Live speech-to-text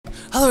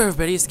Hello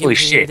everybody, it's Holy Gamer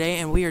shit. today,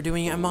 and we are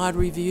doing a mod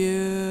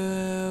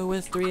review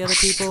with 3 other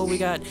people. We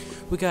got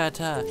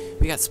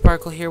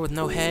Sparkle here with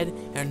no head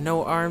and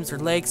no arms or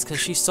legs because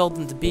she sold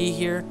them to be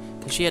here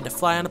because she had to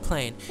fly on a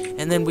plane.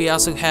 And then we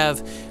also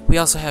have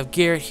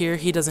Garrett here.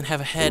 He doesn't have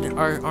a head,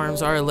 or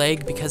arms, or a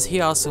leg because he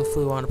also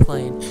flew on a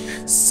plane.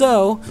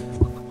 So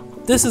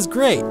this is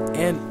great.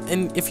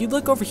 And if you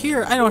look over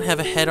here, I don't have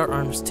a head or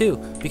arms too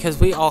because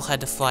we all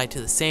had to fly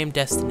to the same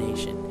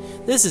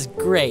destination. This is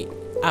great.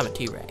 I'm a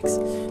T-Rex.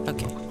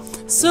 Okay,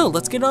 so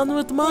let's get on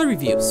with the mod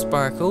review.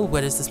 Sparkle,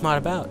 what is this mod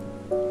about?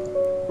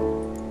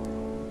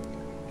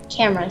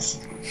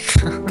 Cameras.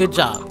 Good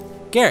job.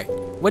 Garrett,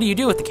 what do you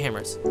do with the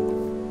cameras?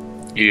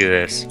 You do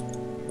this.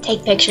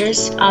 Take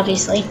pictures,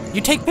 obviously. You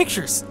take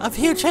pictures of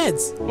huge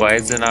heads. Why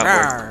is it not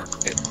working?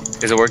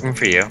 Is it working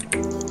for you?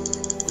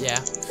 Yeah.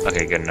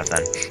 Okay, good enough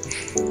then.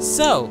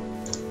 So,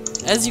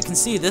 as you can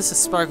see, this is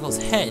Sparkle's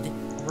head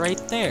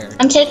right there.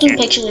 I'm taking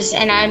pictures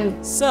and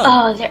I'm... So,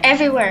 Oh, they're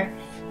everywhere.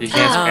 You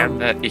can't spam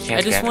that. You can't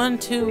I just spam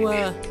wanted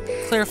to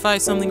clarify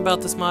something about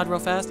this mod real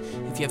fast.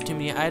 If you have too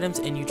many items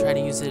and you try to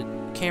use it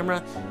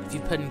camera, if you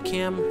put in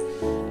cam,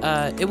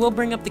 it will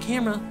bring up the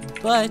camera,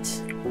 but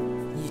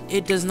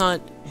it does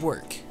not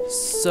work.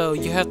 So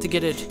you have to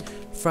get it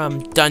from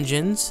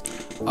dungeons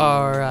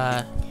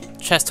or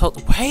chest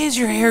hold. Why is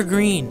your hair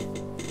green?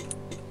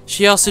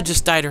 She also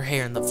just dyed her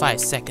hair in the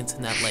 5 seconds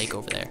in that lake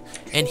over there,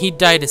 and he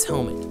dyed his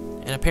helmet,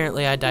 and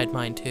apparently I dyed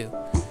mine too.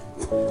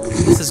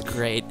 This is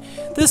great.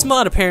 This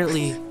mod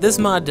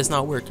does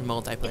not work in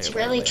multiplayer. It's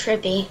really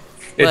trippy.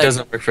 It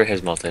doesn't work for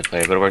his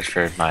multiplayer, but it works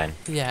for mine.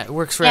 Yeah, it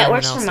works for Yeah, it everyone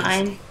works else's. for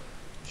mine.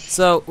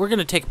 So we're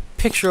gonna take a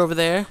picture over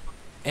there,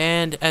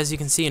 and as you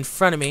can see in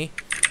front of me,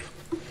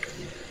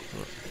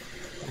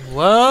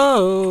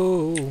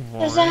 whoa!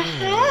 There's a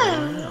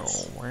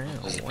house.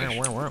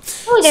 Wow.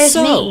 Oh, there's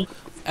So, me.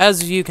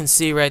 as you can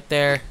see right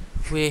there,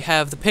 we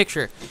have the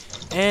picture,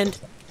 and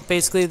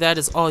basically that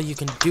is all you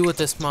can do with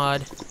this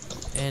mod.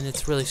 And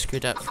it's really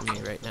screwed up for me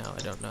right now.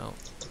 I don't know.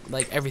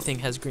 Like, everything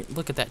has green.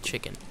 Look at that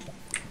chicken.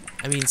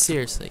 I mean,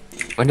 seriously.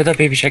 When did that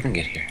baby chicken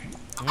get here?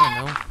 I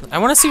don't know. I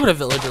want to see what a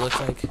villager looks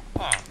like.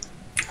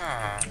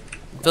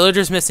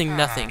 Villager's missing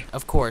nothing,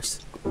 of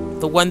course.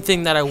 The one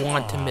thing that I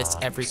want to miss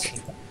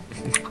everything.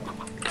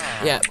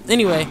 Yeah,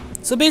 anyway.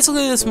 So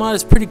basically this mod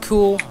is pretty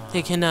cool.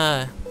 It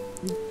can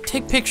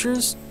take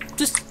pictures.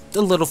 Just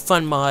a little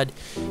fun mod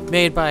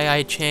made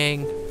by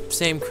iChun.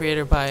 Same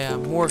creator by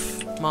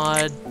Morph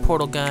mod,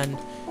 Portal Gun,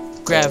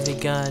 Gravity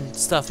Gun,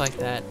 stuff like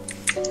that.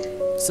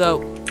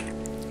 So,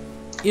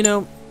 you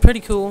know,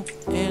 pretty cool.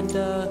 And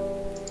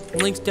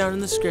links down in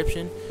the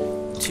description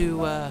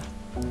to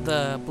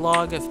the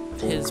blog of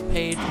his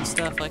page and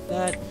stuff like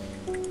that.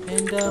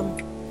 And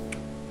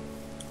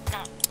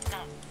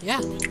yeah.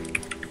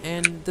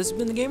 And this has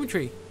been the Gamer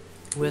Tree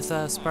with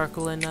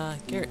Sparkle and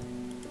Garrett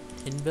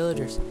in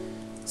Villagers.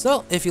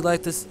 So, if you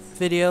like this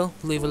video,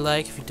 leave a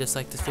like. If you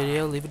dislike this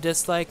video, leave a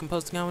dislike and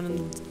post a comment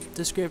in the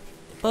description.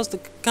 Post a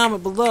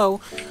comment below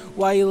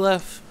why you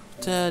left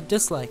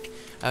dislike.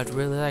 I would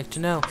really like to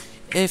know.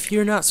 If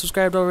you're not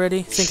subscribed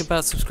already, think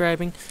about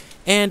subscribing.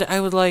 And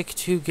I would like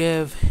to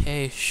give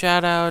a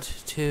shout out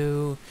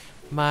to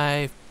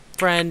my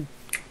friend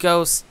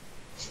Ghost,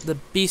 the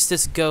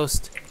Beastest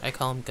Ghost. I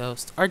call him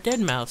Ghost. Our Dead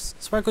Mouse.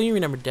 Sparkle, you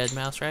remember Dead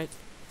Mouse, right?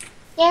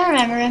 Yeah, I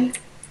remember him.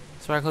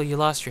 Sparkle, you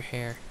lost your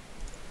hair.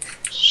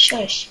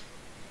 Shush.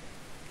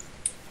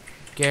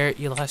 Garrett,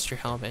 you lost your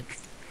helmet.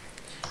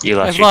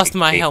 I've lost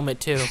my helmet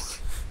too.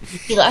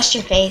 You lost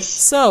your face.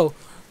 So,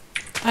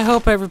 I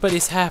hope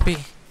everybody's happy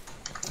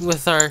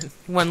with our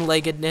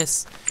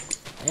one-leggedness.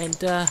 And,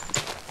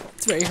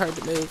 it's very hard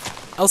to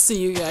move. I'll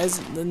see you guys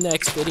in the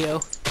next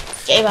video.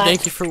 Okay, bye.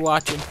 Thank you for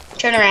watching.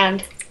 Turn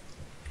around.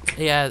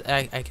 Yeah,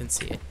 I can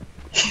see it.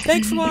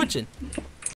 Thanks for watching.